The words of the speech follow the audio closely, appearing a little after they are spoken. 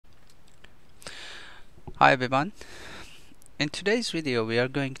Hi everyone. In today's video we are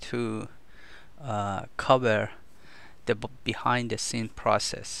going to cover the behind the scene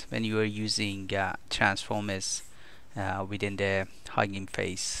process when you are using transformers within the Hugging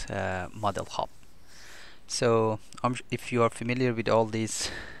Face model hub. So if you are familiar with all these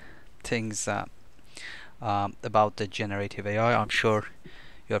things about the generative AI, I'm sure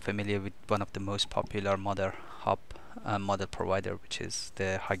you're familiar with one of the most popular model hub model provider, which is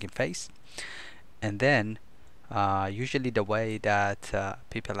the Hugging Face. And then usually the way that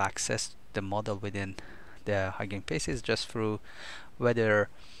people access the model within the Hugging Face is just through whether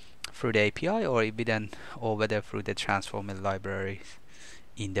through the API or whether through the transformer library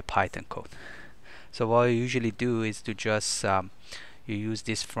in the Python code. So what you usually do is to just you use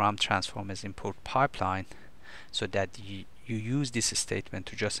this from transformers import pipeline, so that you use this statement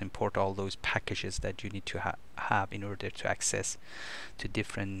to just import all those packages that you need to have in order to access to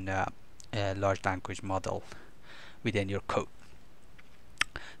different large language model within your code.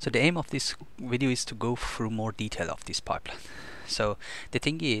 So the aim of this video is to go through more detail of this pipeline. So the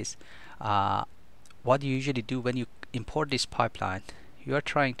thing is, what you usually do when you import this pipeline, you are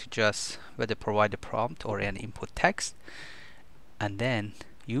trying to just whether provide a prompt or an input text, and then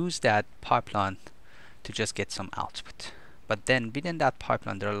use that pipeline to just get some output. But then within that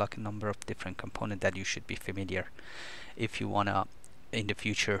pipeline there are like a number of different components that you should be familiar if you wanna in the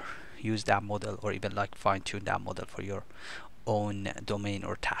future use that model or even like fine-tune that model for your own domain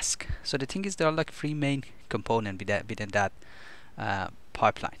or task. So the thing is, there are like three main components within that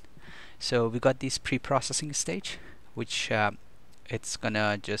pipeline. So we got this pre-processing stage, which it's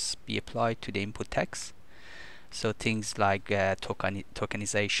gonna just be applied to the input text. So things like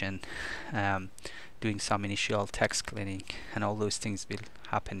tokenization, doing some initial text cleaning, and all those things will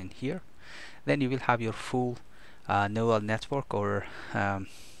happen in here. Then you will have your full neural network or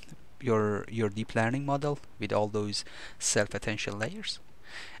your deep learning model with all those self-attention layers.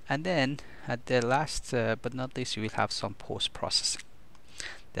 And then at the last but not least, you will have some post-processing,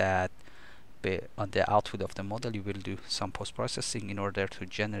 that on the output of the model you will do some post-processing in order to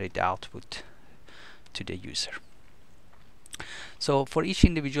generate the output to the user. So for each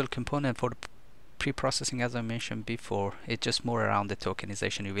individual component, for the pre-processing, as I mentioned before, it's just more around the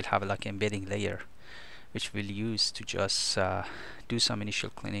tokenization. You will have like embedding layer which we'll use to just do some initial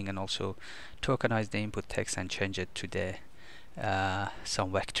cleaning and also tokenize the input text and change it to the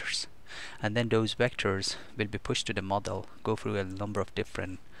some vectors. And then those vectors will be pushed to the model, go through a number of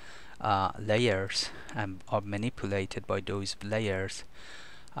different layers, and are manipulated by those layers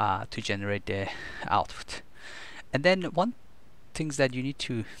to generate the output. And then one things that you need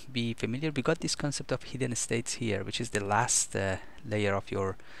to be familiar, we got this concept of hidden states here, which is the last layer of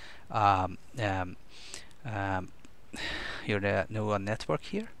your neural network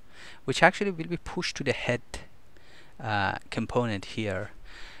here, which actually will be pushed to the head component here,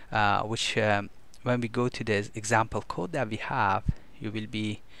 which when we go to the example code that we have, you will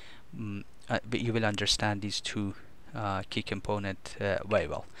be you will understand these two key components very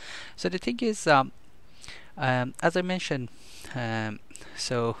well. So the thing is, as I mentioned,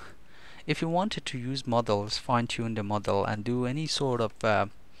 so if you wanted to use models, fine-tune the model and do any sort of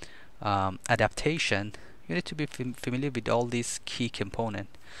adaptation, you need to be familiar with all these key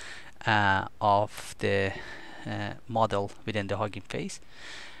components of the model within the Hugging Face.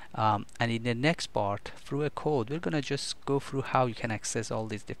 And in the next part, through a code, we're gonna just go through how you can access all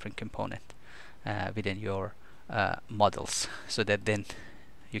these different components within your models, so that then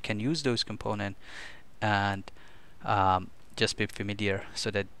you can use those components and just be familiar,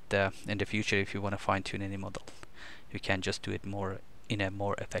 so that in the future, if you want to fine-tune any model, you can just do it more in a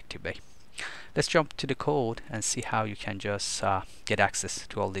more effective way. Let's jump to the code and see how you can just get access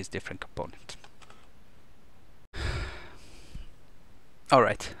to all these different components.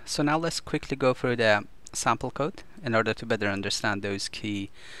 Alright, so now let's quickly go through the sample code in order to better understand those key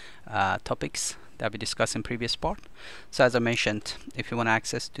topics that we discussed in previous part. So as I mentioned, if you want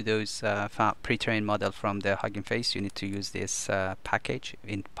access to those pre-trained model from the Hugging Face, you need to use this package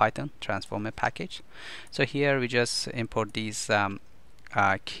in Python, transformer package. So here we just import these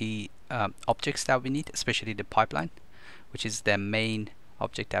key objects that we need, especially the pipeline, which is the main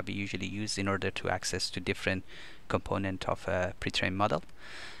object that we usually use in order to access to different component of a pre-trained model.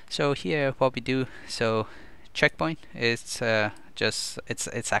 So here what we do, so checkpoint is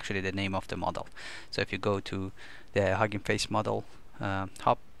it's actually the name of the model. So if you go to the Hugging Face model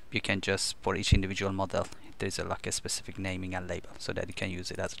hub, you can just, for each individual model, there's like a specific naming and label, so that you can use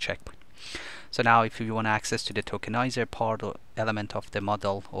it as a checkpoint. So now if you want access to the tokenizer part or element of the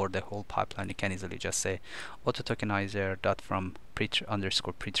model or the whole pipeline, you can easily just say auto tokenizer dot from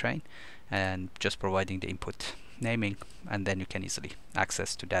underscore pretrain and just providing the input naming, and then you can easily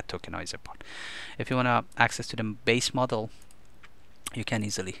access to that tokenizer part. If you want to access to the base model, you can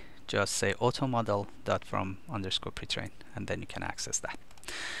easily just say auto model dot from underscore pretrain, and then you can access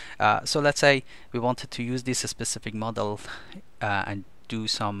that. So let's say we wanted to use this specific model and do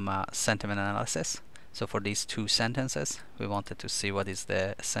some sentiment analysis. So for these two sentences, we wanted to see what is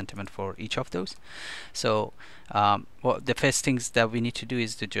the sentiment for each of those. So well, the first things that we need to do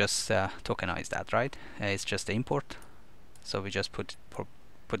is to just tokenize that, right? It's just the import. So we just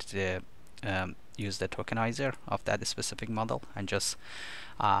use the tokenizer of that specific model and just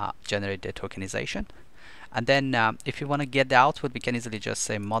generate the tokenization. And then if you want to get the output, we can easily just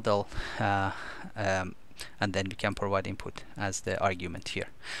say model and then we can provide input as the argument here.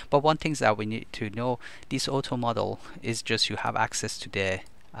 But one thing that we need to know, this auto model is just you have access to the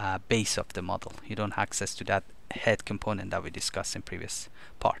base of the model. You don't have access to that head component that we discussed in previous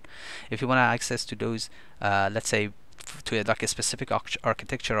part. If you want to access to those, let's say to like a specific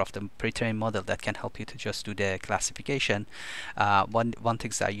architecture of the pre-trained model that can help you to just do the classification, one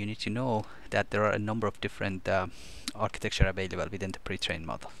thing that you need to know that there are a number of different architecture available within the pre-trained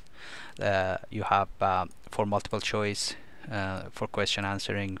model. You have for multiple choice, for question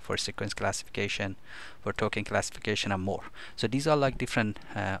answering, for sequence classification, for token classification, and more. So these are like different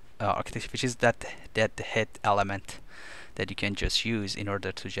architecture, which is that head element that you can just use in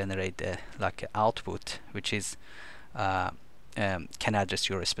order to generate like output, which is can address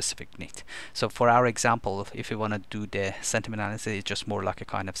your specific need. So for our example, if you want to do the sentiment analysis, it's just more like a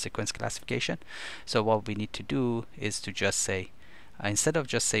kind of sequence classification. So what we need to do is to just say, instead of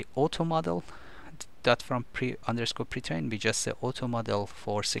just say auto model dot from underscore pretrain, we just say auto model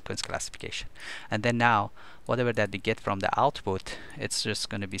for sequence classification. And then now whatever that we get from the output, it's just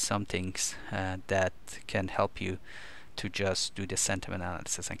going to be some things that can help you to just do the sentiment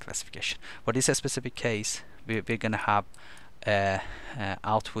analysis and classification. For this specific case, we're going to have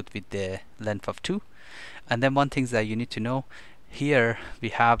output with the length of 2. And then one thing that you need to know, here we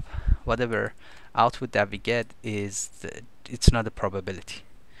have whatever output that we get is it's not a probability.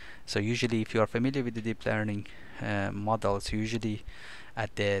 So usually if you are familiar with the deep learning models, usually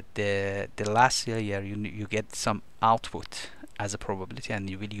at the last layer you get some output as a probability, and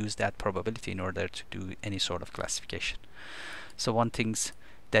you will use that probability in order to do any sort of classification. So one things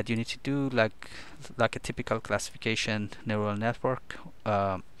that you need to do, like a typical classification neural network,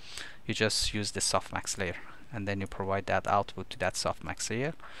 you just use the softmax layer, and then you provide that output to that softmax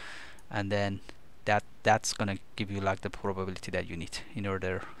layer, and then that's gonna give you like the probability that you need in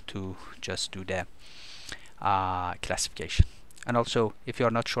order to just do the classification. And also, if you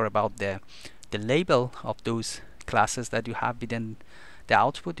are not sure about the label of those classes that you have within the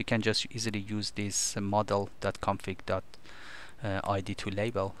output, you can just easily use this model.config.id to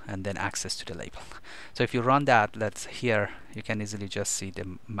label and then access to the label. So if you run that, let's here you can easily just see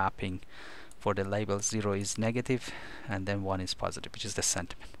the mapping for the label. 0 is negative and then 1 is positive, which is the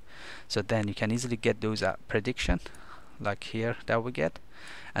sentiment. So then you can easily get those prediction like here that we get.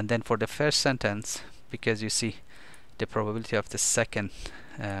 And then for the first sentence, because you see the probability of the second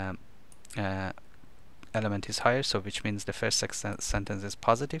element is higher, so which means the first sentence is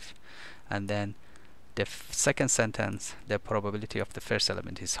positive, and then the second sentence, the probability of the first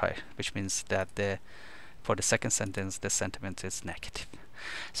element is higher, which means that for the second sentence the sentiment is negative.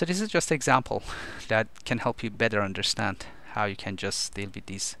 So this is just an example that can help you better understand how you can just deal with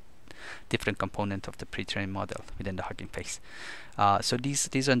these different components of the pre-trained model within the Hugging Face. So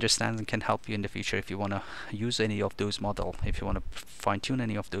these understanding can help you in the future if you want to use any of those model, if you want to fine-tune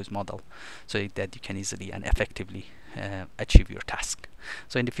any of those model, so that you can easily and effectively achieve your task.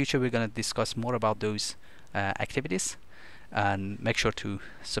 So in the future we're going to discuss more about those activities, and make sure to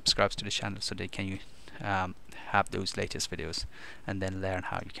subscribe to the channel so that you have those latest videos and then learn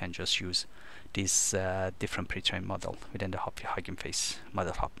how you can just use this different pre-trained model within the Hugging Face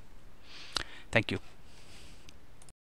Model Hub. Thank you.